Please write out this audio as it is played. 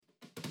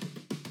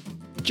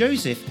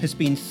Joseph has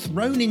been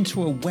thrown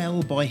into a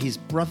well by his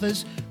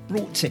brothers,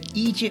 brought to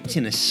Egypt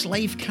in a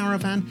slave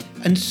caravan,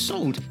 and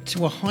sold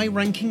to a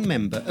high-ranking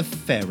member of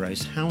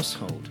Pharaoh's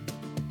household.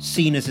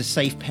 Seen as a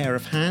safe pair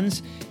of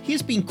hands, he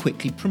has been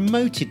quickly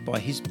promoted by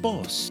his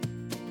boss.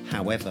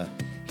 However,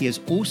 he has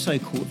also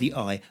caught the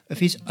eye of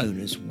his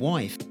owner's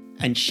wife,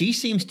 and she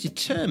seems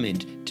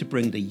determined to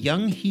bring the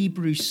young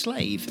Hebrew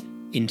slave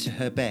into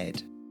her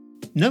bed.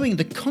 Knowing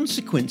the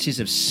consequences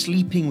of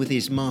sleeping with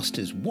his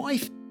master's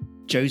wife,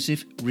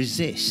 Joseph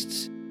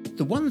resists.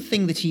 The one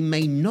thing that he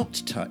may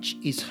not touch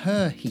is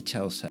her, he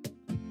tells her.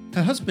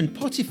 Her husband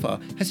Potiphar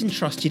has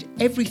entrusted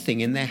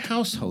everything in their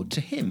household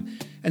to him,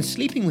 and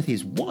sleeping with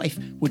his wife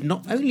would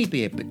not only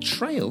be a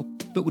betrayal,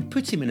 but would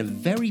put him in a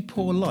very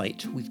poor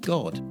light with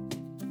God.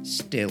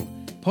 Still,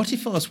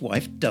 Potiphar's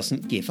wife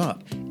doesn't give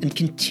up and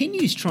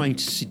continues trying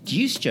to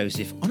seduce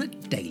Joseph on a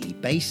daily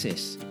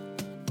basis.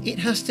 It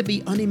has to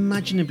be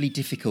unimaginably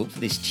difficult for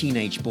this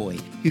teenage boy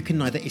who can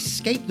neither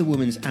escape the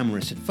woman's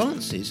amorous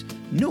advances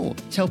nor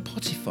tell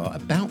Potiphar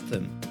about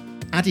them.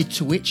 Added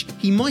to which,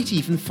 he might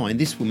even find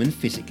this woman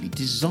physically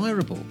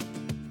desirable.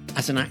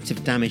 As an act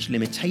of damage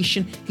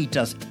limitation, he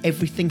does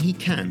everything he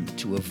can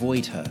to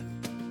avoid her.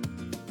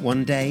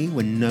 One day,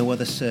 when no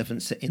other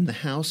servants are in the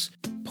house,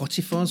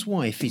 Potiphar's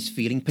wife is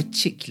feeling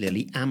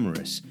particularly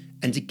amorous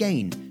and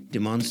again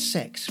demands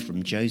sex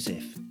from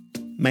Joseph.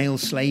 Male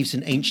slaves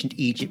in ancient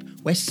Egypt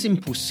wear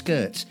simple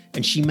skirts,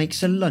 and she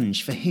makes a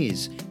lunge for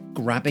his,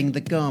 grabbing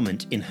the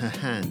garment in her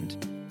hand.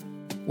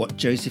 What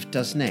Joseph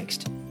does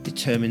next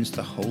determines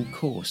the whole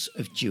course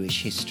of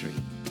Jewish history.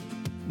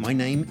 My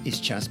name is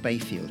Chas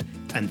Bayfield,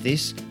 and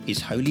this is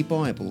Holy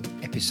Bible,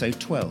 Episode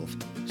 12,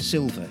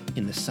 Silver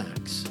in the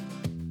Sacks.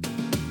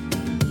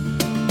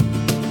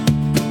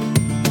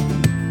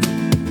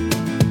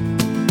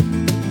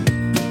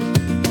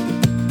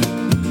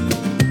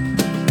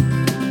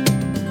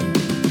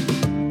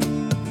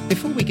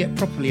 Before we get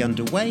properly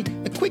underway,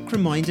 a quick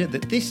reminder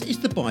that this is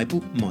the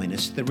Bible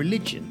minus the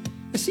religion,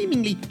 a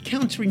seemingly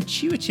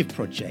counterintuitive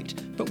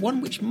project, but one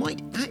which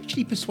might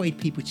actually persuade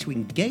people to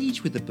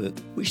engage with the book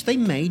which they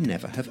may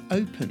never have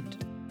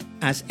opened.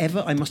 As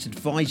ever, I must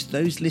advise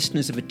those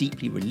listeners of a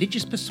deeply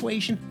religious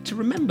persuasion to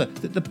remember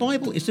that the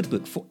Bible is a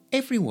book for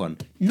everyone,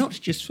 not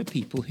just for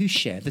people who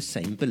share the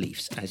same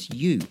beliefs as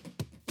you.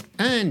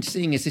 And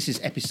seeing as this is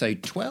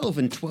episode 12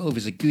 and 12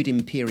 is a good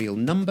imperial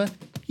number,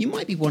 you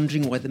might be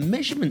wondering why the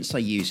measurements I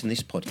use in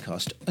this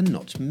podcast are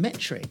not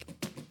metric.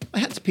 I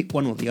had to pick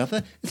one or the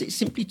other as it's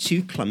simply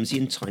too clumsy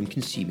and time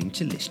consuming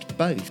to list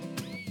both.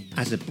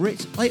 As a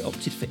Brit, I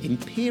opted for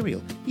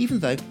imperial, even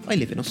though I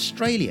live in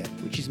Australia,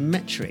 which is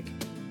metric.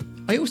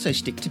 I also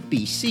stick to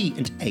BC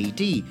and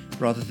AD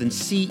rather than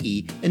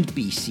CE and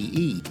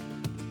BCE.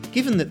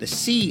 Given that the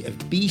C of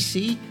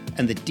BC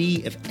and the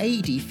D of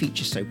AD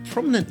feature so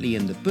prominently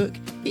in the book,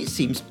 it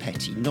seems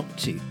petty not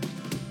to.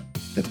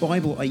 The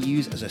Bible I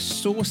use as a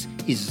source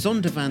is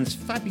Zondervan's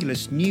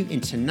fabulous New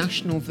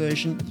International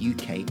Version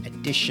UK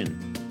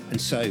edition. And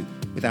so,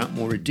 without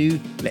more ado,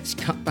 let's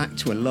cut back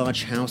to a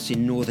large house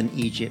in northern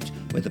Egypt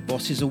where the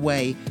boss is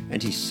away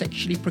and his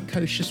sexually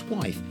precocious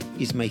wife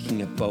is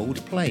making a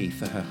bold play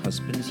for her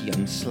husband's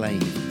young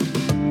slave.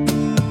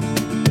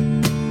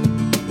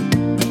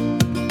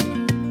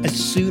 As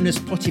soon as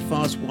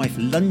Potiphar's wife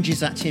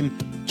lunges at him,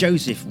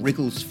 Joseph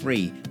wriggles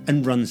free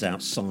and runs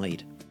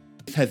outside.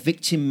 With her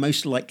victim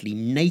most likely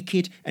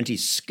naked and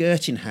his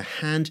skirt in her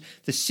hand,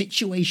 the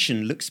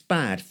situation looks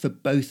bad for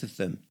both of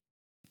them.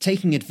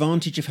 Taking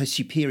advantage of her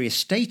superior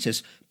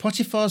status,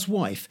 Potiphar's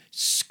wife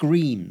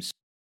screams.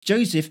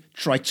 Joseph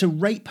tried to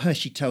rape her,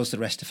 she tells the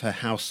rest of her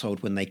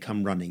household when they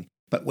come running,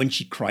 but when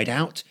she cried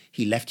out,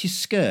 he left his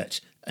skirt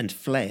and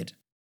fled.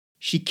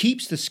 She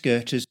keeps the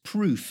skirt as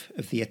proof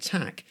of the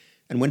attack,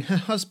 and when her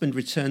husband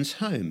returns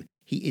home,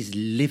 he is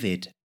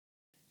livid.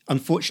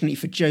 Unfortunately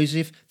for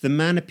Joseph, the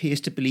man appears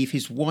to believe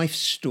his wife's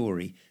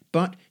story,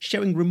 but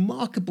showing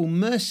remarkable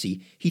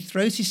mercy, he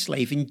throws his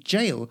slave in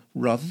jail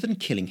rather than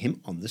killing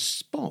him on the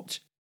spot.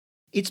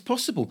 It's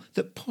possible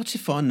that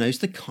Potiphar knows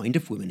the kind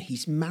of woman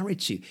he's married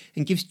to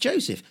and gives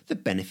Joseph the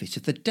benefit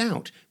of the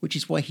doubt, which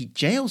is why he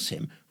jails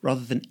him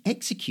rather than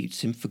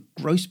executes him for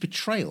gross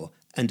betrayal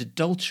and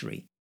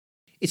adultery.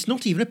 It's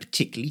not even a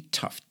particularly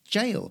tough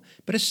jail,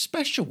 but a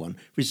special one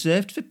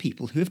reserved for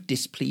people who have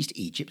displeased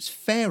Egypt's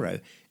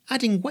pharaoh,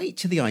 adding weight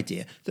to the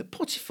idea that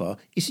Potiphar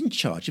is in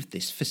charge of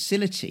this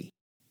facility.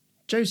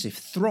 Joseph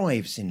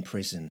thrives in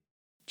prison.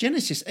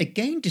 Genesis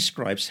again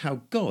describes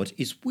how God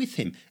is with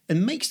him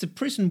and makes the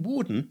prison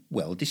warden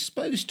well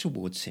disposed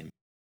towards him.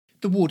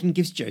 The warden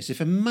gives Joseph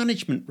a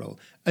management role,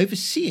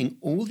 overseeing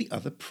all the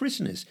other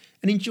prisoners,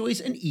 and enjoys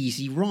an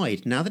easy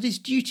ride now that his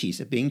duties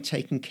are being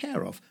taken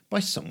care of by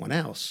someone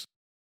else.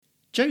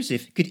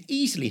 Joseph could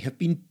easily have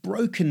been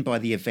broken by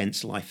the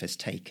events life has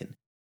taken.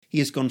 He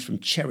has gone from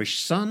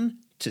cherished son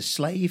to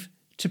slave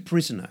to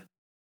prisoner.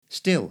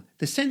 Still,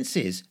 the sense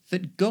is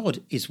that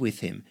God is with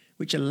him,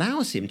 which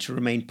allows him to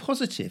remain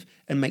positive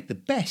and make the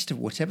best of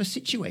whatever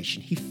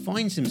situation he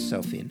finds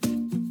himself in,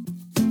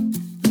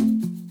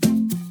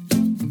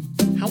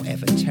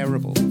 however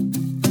terrible.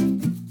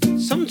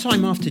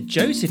 Sometime after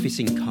Joseph is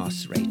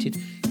incarcerated,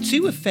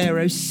 two of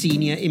Pharaoh's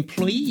senior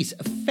employees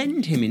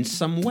offend him in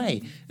some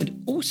way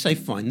and also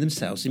find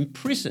themselves in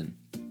prison.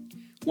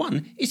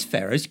 One is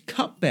Pharaoh's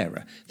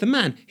cupbearer, the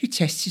man who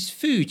tests his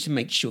food to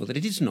make sure that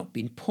it has not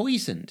been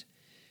poisoned.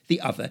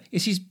 The other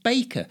is his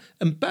baker,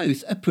 and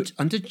both are put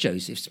under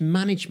Joseph's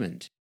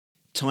management.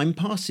 Time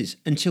passes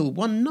until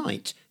one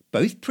night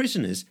both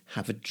prisoners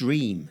have a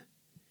dream.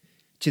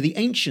 To the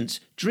ancients,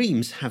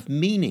 dreams have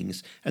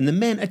meanings, and the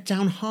men are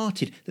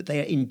downhearted that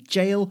they are in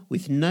jail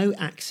with no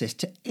access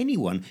to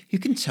anyone who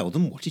can tell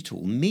them what it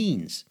all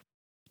means.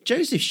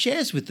 Joseph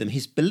shares with them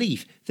his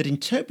belief that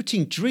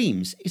interpreting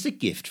dreams is a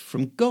gift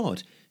from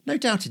God, no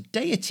doubt a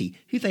deity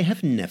who they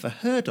have never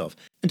heard of,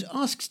 and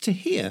asks to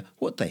hear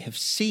what they have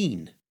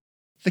seen.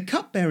 The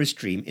cupbearer's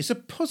dream is a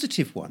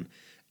positive one.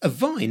 A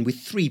vine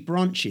with 3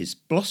 branches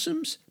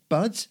blossoms,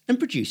 buds, and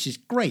produces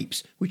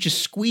grapes, which are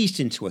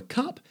squeezed into a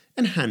cup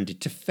and handed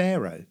to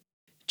Pharaoh.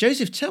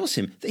 Joseph tells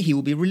him that he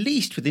will be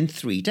released within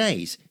 3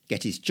 days,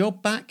 get his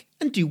job back,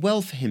 and do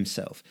well for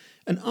himself,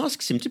 and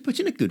asks him to put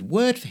in a good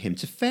word for him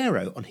to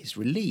Pharaoh on his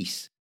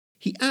release.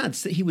 He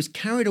adds that he was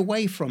carried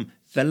away from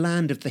the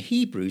land of the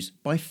Hebrews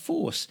by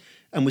force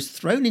and was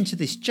thrown into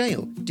this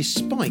jail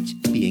despite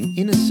being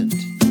innocent.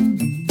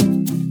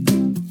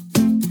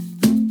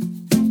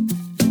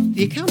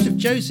 The account of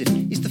Joseph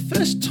is the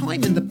first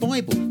time in the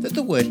Bible that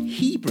the word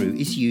Hebrew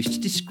is used to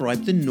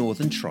describe the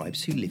northern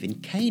tribes who live in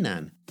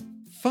Canaan.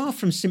 Far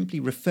from simply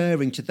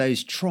referring to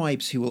those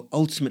tribes who will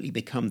ultimately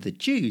become the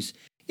Jews,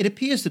 it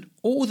appears that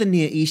all the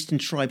Near Eastern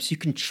tribes who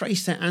can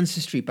trace their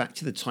ancestry back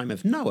to the time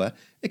of Noah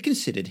are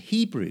considered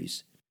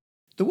Hebrews.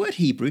 The word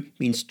Hebrew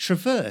means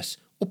traverse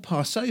or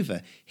pass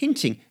over,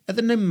 hinting at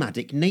the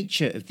nomadic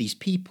nature of these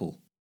people.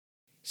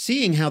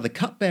 Seeing how the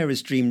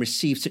cupbearer's dream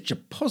received such a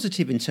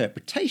positive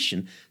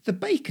interpretation, the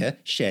baker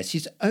shares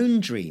his own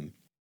dream.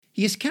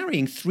 He is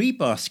carrying 3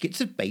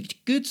 baskets of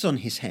baked goods on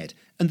his head,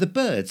 and the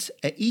birds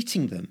are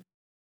eating them.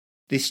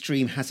 This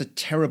dream has a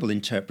terrible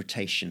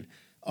interpretation.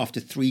 After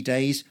 3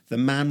 days, the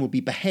man will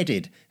be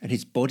beheaded and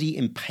his body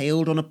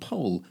impaled on a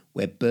pole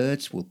where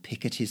birds will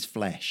pick at his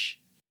flesh.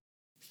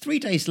 3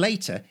 days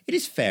later, it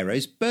is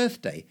Pharaoh's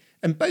birthday,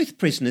 and both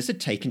prisoners are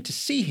taken to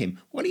see him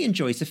while he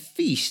enjoys a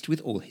feast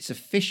with all his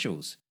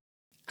officials.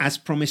 As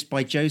promised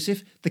by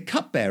Joseph, the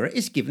cupbearer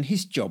is given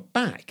his job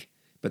back,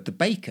 but the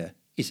baker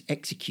is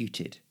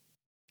executed.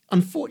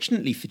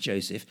 Unfortunately for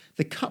Joseph,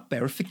 the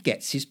cupbearer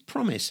forgets his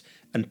promise,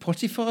 and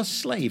Potiphar's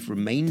slave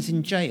remains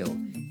in jail,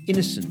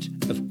 innocent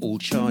of all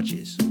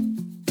charges.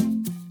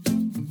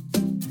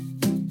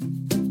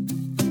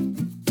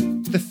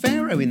 The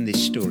pharaoh in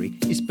this story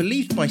is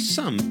believed by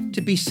some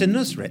to be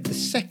Senusret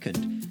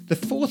II, the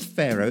 4th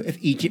pharaoh of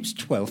Egypt's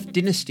 12th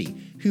dynasty,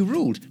 who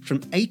ruled from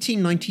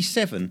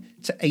 1897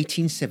 to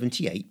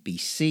 1878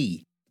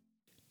 BC.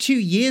 2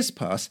 years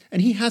pass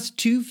and he has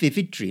 2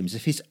 vivid dreams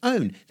of his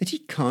own that he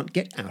can't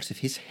get out of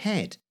his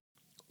head.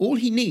 All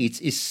he needs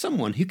is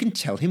someone who can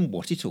tell him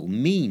what it all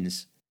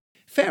means.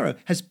 Pharaoh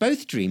has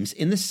both dreams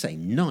in the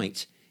same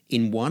night.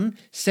 In one,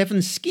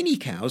 7 skinny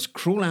cows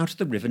crawl out of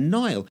the river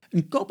Nile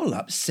and gobble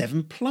up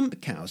 7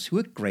 plump cows who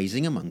are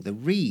grazing among the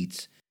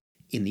reeds.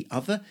 In the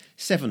other,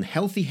 7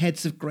 healthy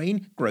heads of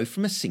grain grow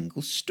from a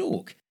single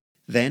stalk.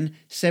 Then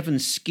 7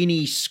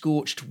 skinny,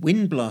 scorched,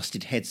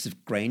 wind-blasted heads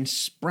of grain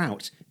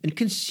sprout and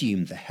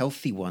consume the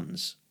healthy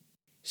ones.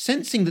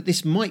 Sensing that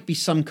this might be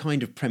some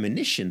kind of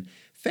premonition,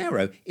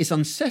 Pharaoh is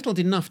unsettled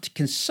enough to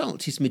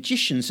consult his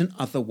magicians and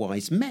other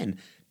wise men,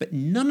 but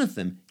none of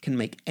them can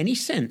make any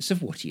sense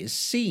of what he has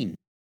seen.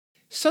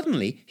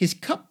 Suddenly, his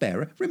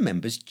cupbearer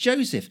remembers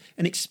Joseph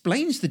and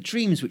explains the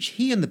dreams which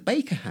he and the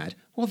baker had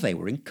while they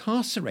were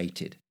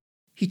incarcerated.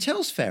 He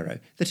tells Pharaoh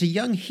that a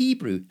young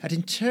Hebrew had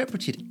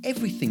interpreted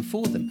everything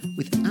for them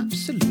with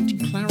absolute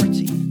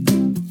clarity.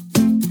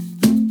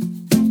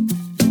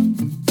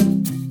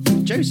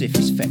 Joseph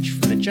is fetched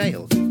from the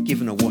jail,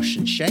 given a wash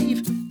and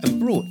shave, and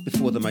brought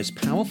before the most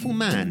powerful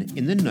man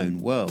in the known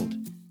world.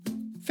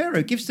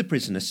 Pharaoh gives the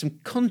prisoner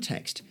some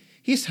context.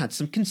 He has had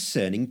some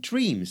concerning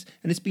dreams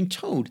and has been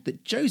told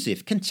that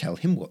Joseph can tell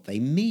him what they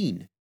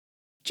mean.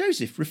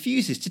 Joseph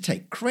refuses to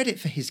take credit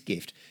for his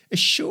gift,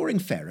 assuring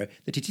Pharaoh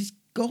that it is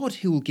God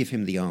who will give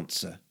him the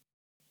answer.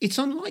 It's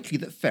unlikely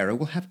that Pharaoh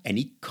will have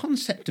any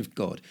concept of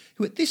God,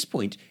 who at this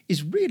point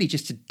is really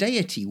just a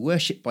deity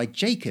worshipped by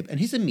Jacob and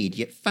his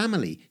immediate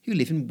family, who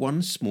live in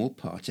one small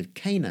part of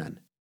Canaan.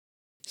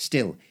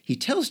 Still, he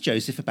tells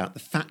Joseph about the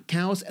fat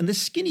cows and the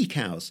skinny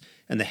cows,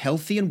 and the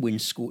healthy and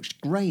wind-scorched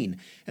grain,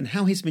 and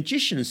how his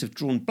magicians have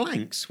drawn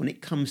blanks when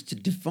it comes to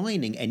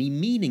divining any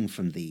meaning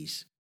from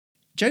these.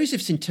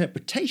 Joseph's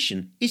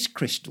interpretation is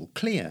crystal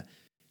clear.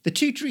 The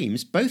 2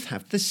 dreams both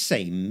have the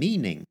same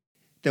meaning.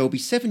 There will be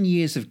 7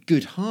 years of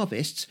good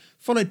harvests,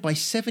 followed by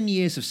 7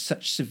 years of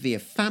such severe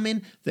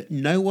famine that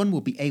no one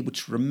will be able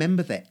to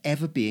remember there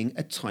ever being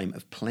a time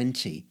of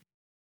plenty.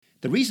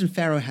 The reason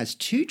Pharaoh has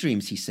 2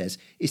 dreams, he says,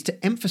 is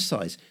to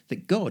emphasize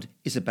that God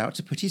is about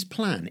to put his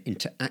plan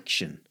into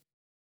action.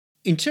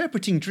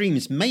 Interpreting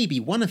dreams may be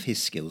one of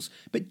his skills,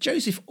 but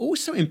Joseph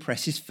also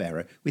impresses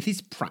Pharaoh with his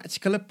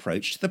practical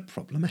approach to the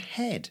problem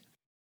ahead.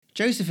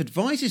 Joseph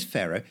advises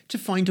Pharaoh to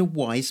find a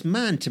wise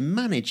man to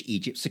manage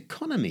Egypt's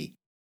economy.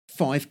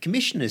 5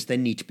 commissioners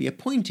then need to be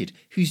appointed,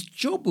 whose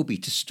job will be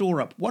to store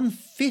up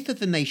 1/5 of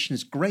the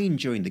nation's grain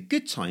during the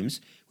good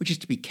times, which is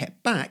to be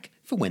kept back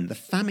for when the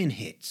famine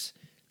hits.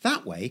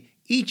 That way,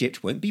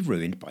 Egypt won't be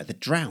ruined by the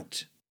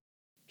drought.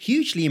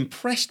 Hugely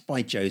impressed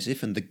by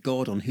Joseph and the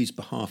God on whose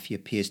behalf he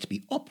appears to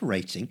be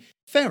operating,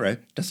 Pharaoh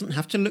doesn't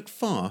have to look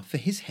far for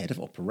his head of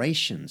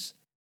operations.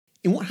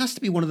 In what has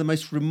to be one of the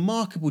most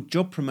remarkable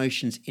job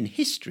promotions in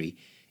history,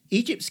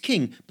 Egypt's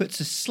king puts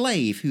a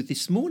slave who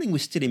this morning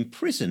was still in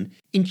prison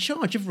in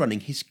charge of running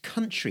his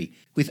country,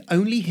 with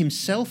only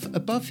himself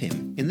above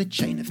him in the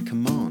chain of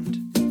command.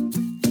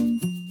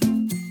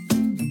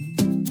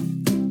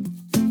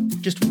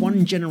 Just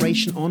 1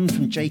 generation on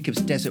from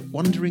Jacob's desert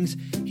wanderings,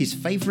 his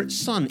favourite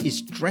son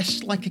is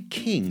dressed like a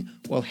king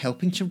while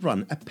helping to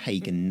run a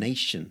pagan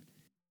nation.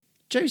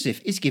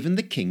 Joseph is given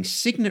the king's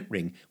signet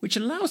ring, which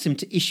allows him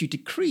to issue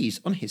decrees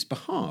on his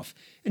behalf,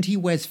 and he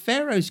wears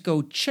Pharaoh's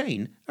gold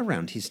chain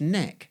around his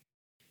neck.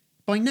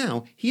 By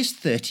now, he is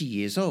 30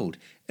 years old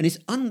and is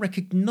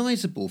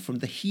unrecognisable from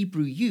the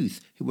Hebrew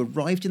youth who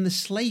arrived in the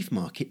slave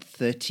market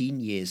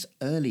 13 years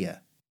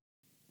earlier.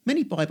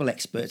 Many Bible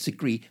experts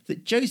agree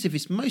that Joseph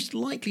is most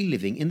likely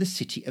living in the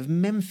city of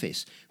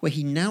Memphis, where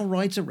he now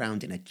rides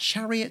around in a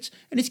chariot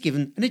and is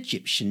given an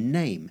Egyptian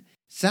name,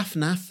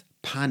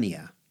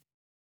 Zaphnath-Paaneah.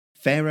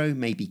 Pharaoh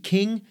may be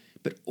king,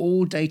 but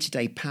all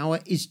day-to-day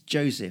power is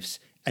Joseph's,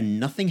 and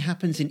nothing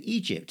happens in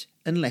Egypt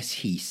unless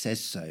he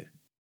says so.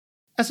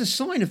 As a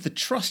sign of the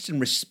trust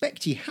and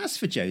respect he has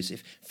for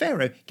Joseph,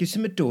 Pharaoh gives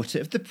him a daughter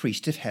of the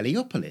priest of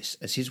Heliopolis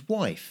as his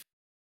wife.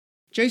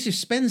 Joseph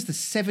spends the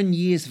 7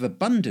 years of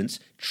abundance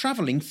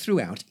travelling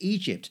throughout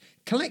Egypt,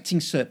 collecting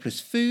surplus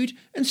food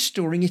and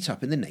storing it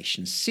up in the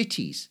nation's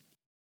cities.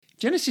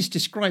 Genesis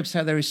describes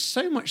how there is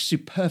so much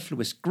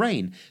superfluous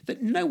grain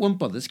that no one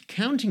bothers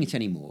counting it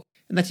anymore,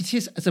 and that it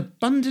is as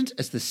abundant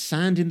as the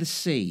sand in the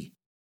sea.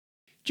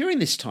 During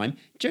this time,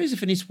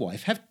 Joseph and his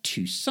wife have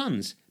 2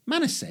 sons,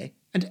 Manasseh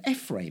and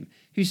Ephraim,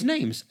 whose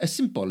names are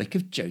symbolic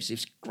of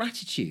Joseph's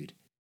gratitude.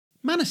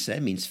 Manasseh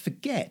means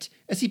forget,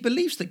 as he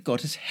believes that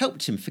God has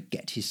helped him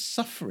forget his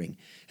suffering,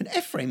 and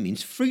Ephraim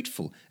means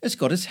fruitful, as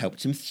God has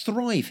helped him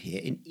thrive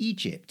here in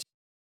Egypt.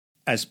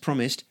 As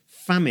promised,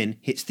 famine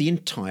hits the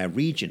entire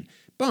region,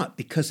 but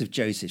because of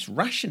Joseph's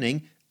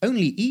rationing,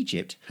 only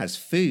Egypt has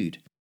food.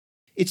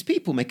 Its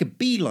people make a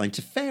beeline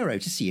to Pharaoh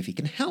to see if he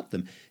can help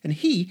them, and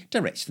he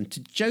directs them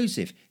to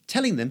Joseph,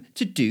 telling them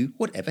to do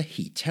whatever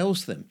he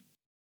tells them.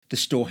 The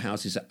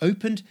storehouses are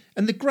opened,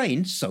 and the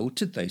grain sold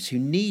to those who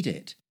need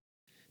it.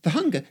 The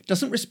hunger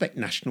doesn't respect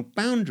national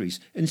boundaries,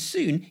 and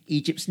soon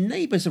Egypt's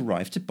neighbours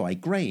arrive to buy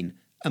grain,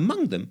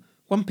 among them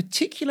one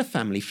particular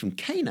family from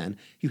Canaan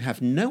who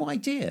have no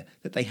idea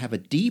that they have a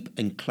deep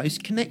and close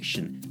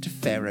connection to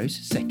Pharaoh's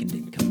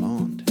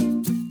second-in-command.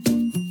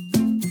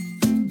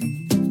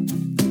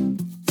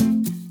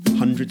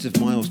 Hundreds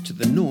of miles to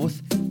the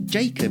north,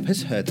 Jacob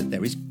has heard that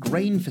there is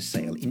grain for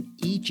sale in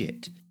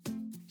Egypt.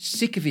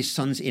 Sick of his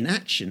son's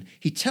inaction,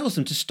 he tells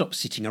them to stop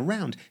sitting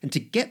around and to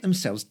get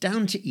themselves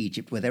down to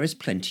Egypt where there is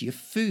plenty of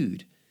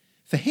food.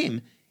 For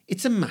him,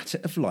 it's a matter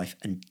of life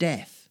and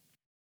death.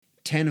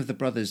 10 of the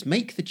brothers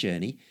make the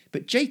journey,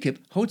 but Jacob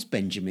holds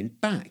Benjamin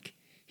back.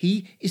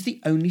 He is the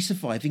only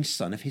surviving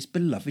son of his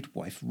beloved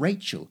wife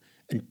Rachel,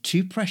 and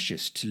too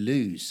precious to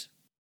lose.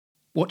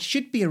 What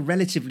should be a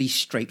relatively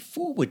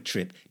straightforward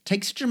trip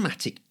takes a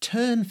dramatic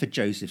turn for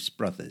Joseph's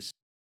brothers.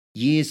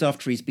 Years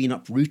after he's been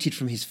uprooted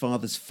from his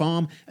father's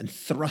farm and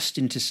thrust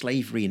into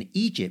slavery in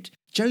Egypt,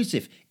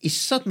 Joseph is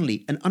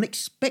suddenly and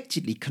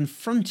unexpectedly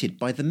confronted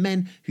by the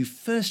men who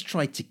first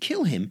tried to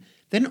kill him,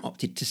 then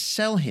opted to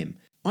sell him,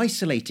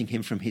 isolating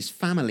him from his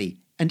family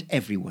and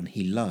everyone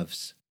he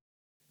loves.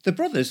 The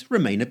brothers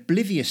remain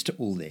oblivious to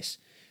all this.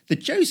 The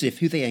Joseph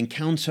who they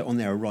encounter on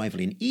their arrival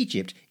in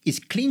Egypt is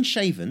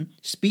clean-shaven,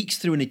 speaks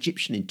through an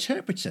Egyptian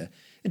interpreter,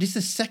 and is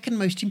the second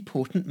most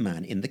important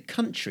man in the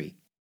country.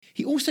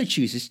 He also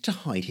chooses to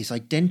hide his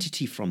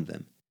identity from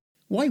them.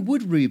 Why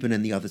would Reuben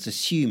and the others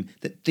assume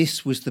that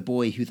this was the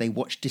boy who they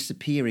watched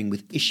disappearing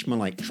with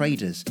Ishmaelite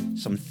traders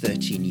some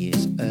 13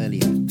 years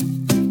earlier?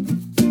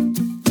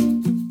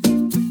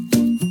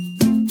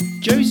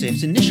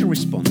 Joseph's initial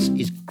response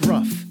is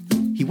gruff.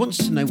 He wants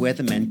to know where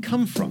the men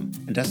come from,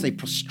 and as they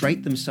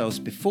prostrate themselves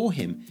before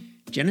him,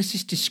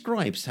 Genesis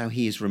describes how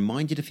he is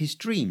reminded of his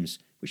dreams,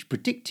 which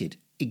predicted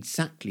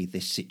exactly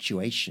this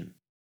situation.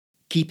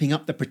 Keeping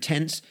up the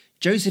pretense,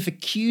 Joseph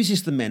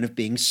accuses the men of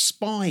being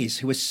spies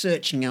who are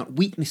searching out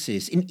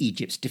weaknesses in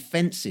Egypt's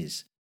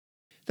defences.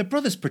 The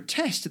brothers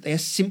protest that they are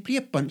simply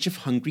a bunch of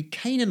hungry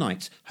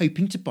Canaanites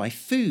hoping to buy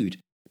food,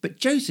 but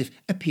Joseph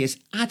appears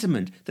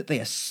adamant that they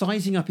are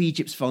sizing up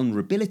Egypt's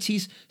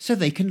vulnerabilities so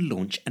they can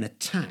launch an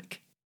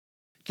attack.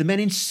 The men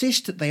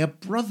insist that they are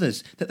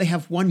brothers, that they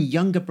have one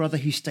younger brother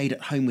who stayed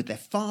at home with their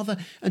father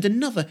and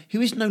another who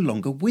is no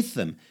longer with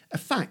them, a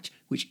fact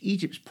which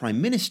Egypt's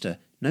Prime Minister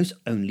knows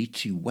only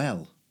too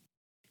well.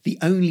 The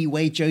only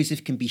way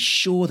Joseph can be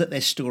sure that their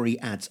story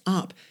adds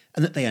up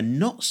and that they are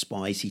not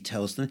spies, he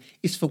tells them,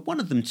 is for one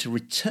of them to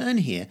return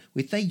here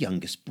with their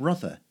youngest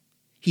brother.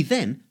 He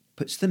then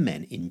puts the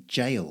men in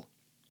jail.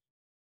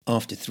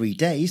 After 3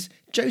 days,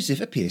 Joseph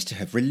appears to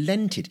have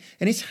relented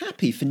and is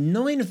happy for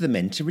 9 of the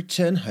men to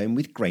return home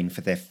with grain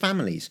for their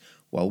families,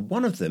 while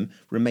one of them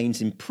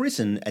remains in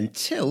prison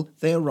until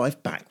they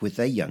arrive back with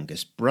their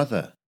youngest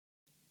brother.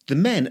 The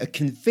men are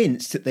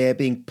convinced that they are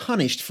being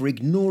punished for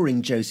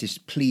ignoring Joseph's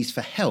pleas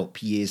for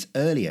help years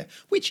earlier,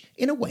 which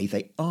in a way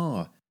they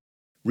are.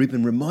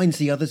 Reuben reminds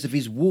the others of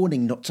his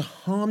warning not to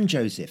harm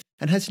Joseph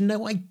and has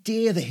no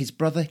idea that his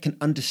brother can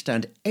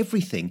understand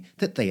everything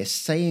that they are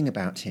saying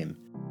about him.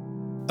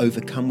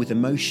 Overcome with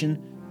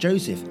emotion,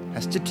 Joseph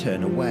has to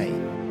turn away.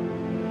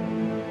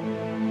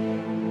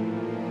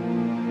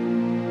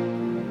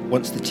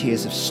 Once the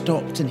tears have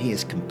stopped and he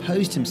has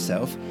composed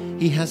himself,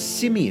 he has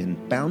Simeon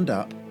bound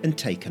up and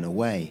taken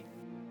away.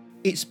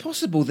 It's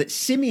possible that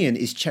Simeon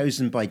is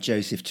chosen by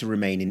Joseph to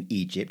remain in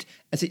Egypt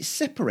as it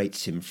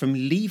separates him from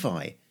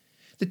Levi.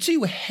 The two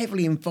were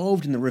heavily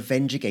involved in the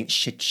revenge against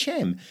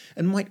Shechem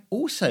and might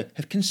also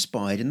have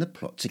conspired in the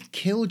plot to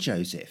kill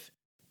Joseph.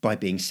 By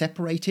being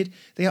separated,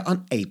 they are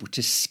unable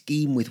to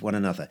scheme with one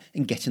another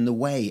and get in the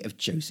way of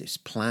Joseph's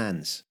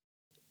plans.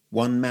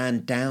 One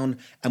man down,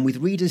 and with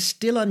readers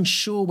still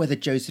unsure whether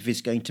Joseph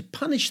is going to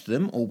punish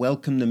them or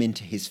welcome them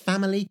into his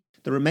family,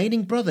 the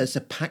remaining brothers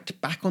are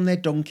packed back on their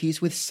donkeys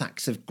with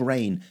sacks of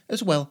grain,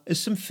 as well as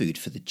some food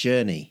for the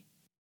journey.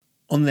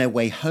 On their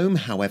way home,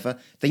 however,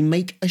 they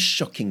make a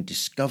shocking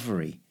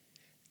discovery.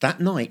 That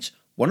night,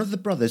 one of the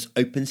brothers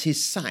opens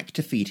his sack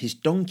to feed his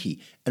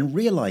donkey and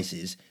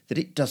realises that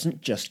it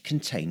doesn't just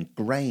contain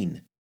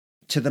grain.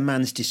 To the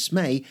man's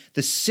dismay,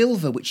 the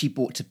silver which he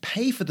bought to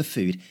pay for the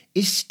food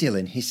is still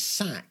in his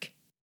sack.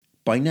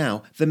 By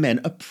now, the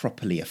men are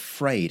properly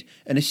afraid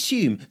and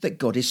assume that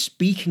God is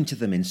speaking to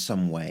them in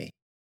some way.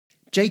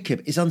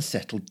 Jacob is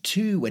unsettled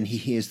too when he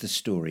hears the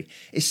story,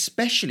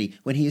 especially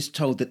when he is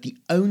told that the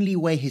only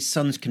way his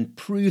sons can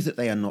prove that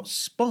they are not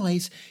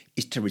spies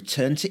is to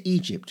return to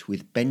Egypt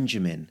with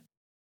Benjamin.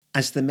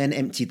 As the men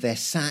empty their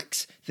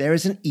sacks, there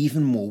is an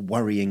even more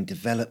worrying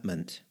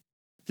development.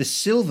 The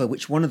silver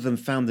which one of them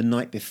found the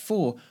night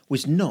before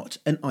was not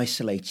an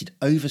isolated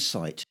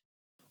oversight.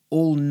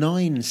 All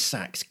 9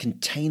 sacks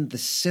contained the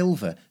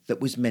silver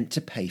that was meant to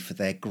pay for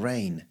their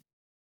grain.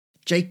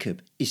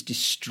 Jacob is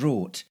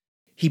distraught.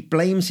 He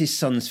blames his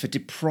sons for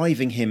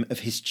depriving him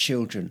of his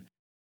children.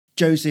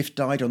 Joseph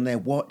died on their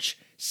watch,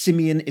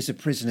 Simeon is a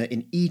prisoner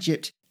in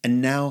Egypt,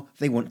 and now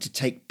they want to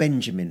take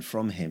Benjamin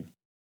from him.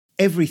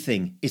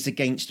 Everything is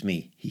against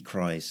me, he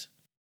cries.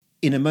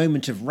 In a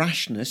moment of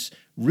rashness,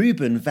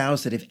 Reuben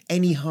vows that if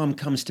any harm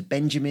comes to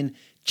Benjamin,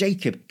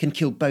 Jacob can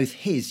kill both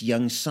his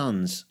young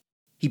sons.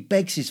 He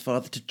begs his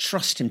father to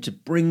trust him to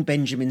bring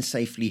Benjamin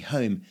safely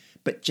home,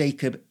 but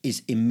Jacob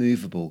is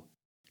immovable.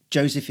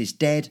 Joseph is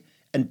dead,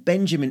 and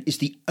Benjamin is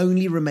the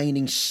only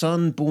remaining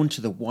son born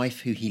to the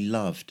wife who he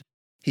loved.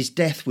 His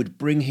death would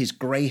bring his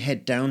grey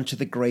head down to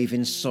the grave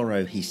in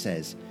sorrow, he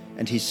says,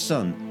 and his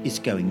son is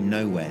going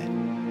nowhere.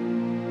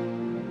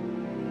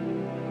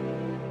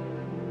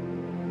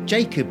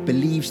 Jacob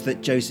believes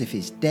that Joseph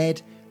is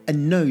dead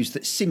and knows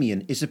that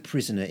Simeon is a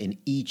prisoner in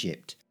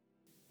Egypt.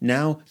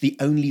 Now, the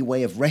only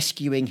way of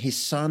rescuing his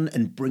son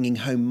and bringing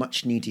home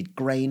much-needed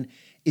grain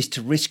is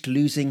to risk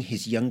losing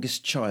his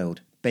youngest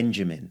child,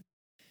 Benjamin.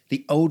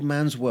 The old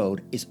man's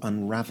world is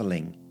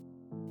unravelling.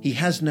 He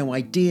has no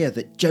idea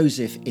that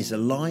Joseph is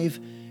alive,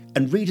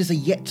 and readers are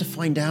yet to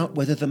find out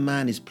whether the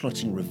man is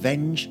plotting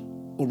revenge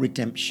or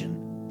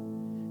redemption.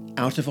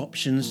 Out of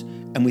options,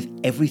 and with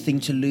everything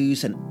to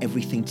lose and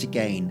everything to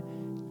gain,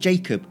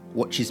 Jacob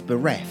watches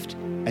bereft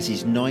as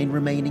his 9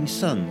 remaining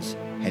sons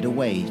head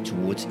away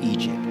towards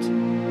Egypt.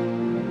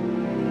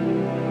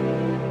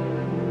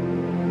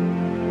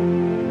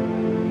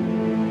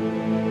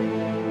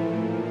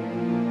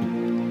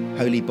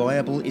 Holy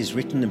Bible is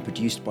written and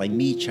produced by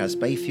me, Chas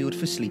Bayfield,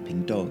 for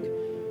Sleeping Dog.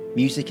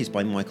 Music is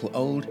by Michael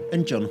Old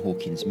and John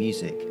Hawkins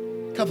Music.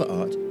 Cover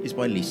art is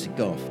by Lisa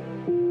Goff.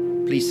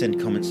 Please send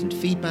comments and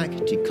feedback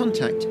to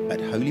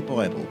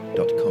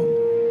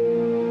contact@holybible.com.